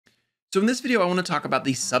So in this video, I want to talk about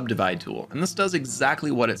the Subdivide tool, and this does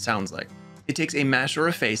exactly what it sounds like. It takes a mesh or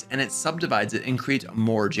a face and it subdivides it and creates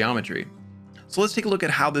more geometry. So let's take a look at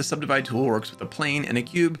how this Subdivide tool works with a plane and a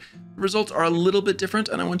cube. The results are a little bit different,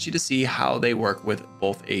 and I want you to see how they work with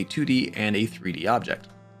both a 2D and a 3D object.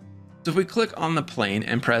 So if we click on the plane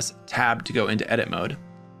and press Tab to go into edit mode,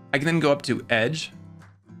 I can then go up to Edge,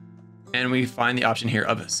 and we find the option here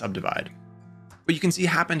of Subdivide. What you can see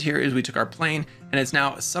happened here is we took our plane and it's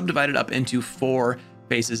now subdivided up into 4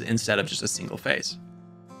 faces instead of just a single face.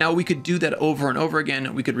 Now we could do that over and over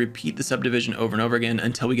again. We could repeat the subdivision over and over again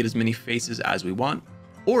until we get as many faces as we want.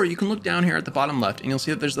 Or you can look down here at the bottom left and you'll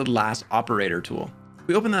see that there's the last operator tool. If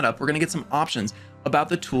we open that up, we're going to get some options about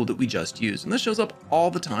the tool that we just used. And this shows up all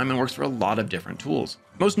the time and works for a lot of different tools.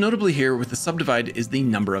 Most notably here with the Subdivide is the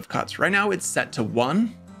number of cuts. Right now it's set to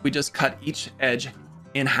 1. We just cut each edge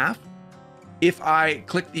in half. If I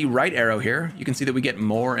click the right arrow here, you can see that we get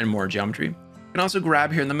more and more geometry. You can also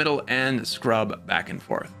grab here in the middle and scrub back and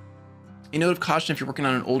forth. A note of caution, if you're working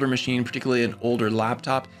on an older machine, particularly an older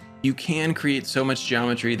laptop, you can create so much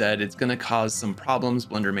geometry that it's going to cause some problems.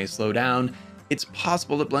 Blender may slow down. It's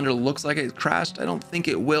possible that Blender looks like it crashed. I don't think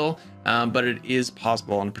it will, but it is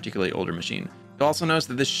possible on a particularly older machine. You'll also notice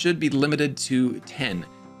that this should be limited to 10,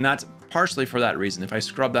 and that's partially for that reason. If I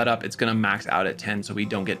scrub that up, it's going to max out at 10 so we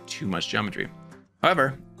don't get too much geometry.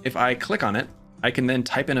 However, if I click on it, I can then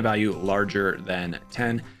type in a value larger than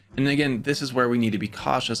 10. And again, this is where we need to be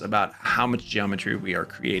cautious about how much geometry we are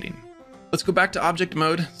creating. Let's go back to object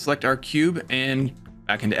mode, select our cube, and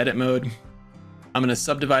back into edit mode. I'm going to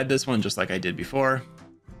subdivide this one just like I did before.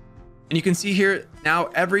 And you can see here now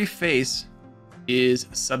every face is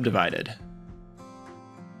subdivided.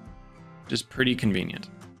 Just pretty convenient.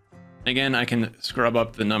 Again, I can scrub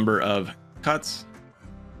up the number of cuts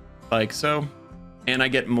like so, and I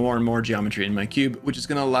get more and more geometry in my cube, which is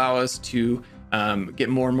going to allow us to get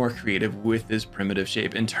more and more creative with this primitive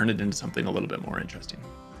shape and turn it into something a little bit more interesting.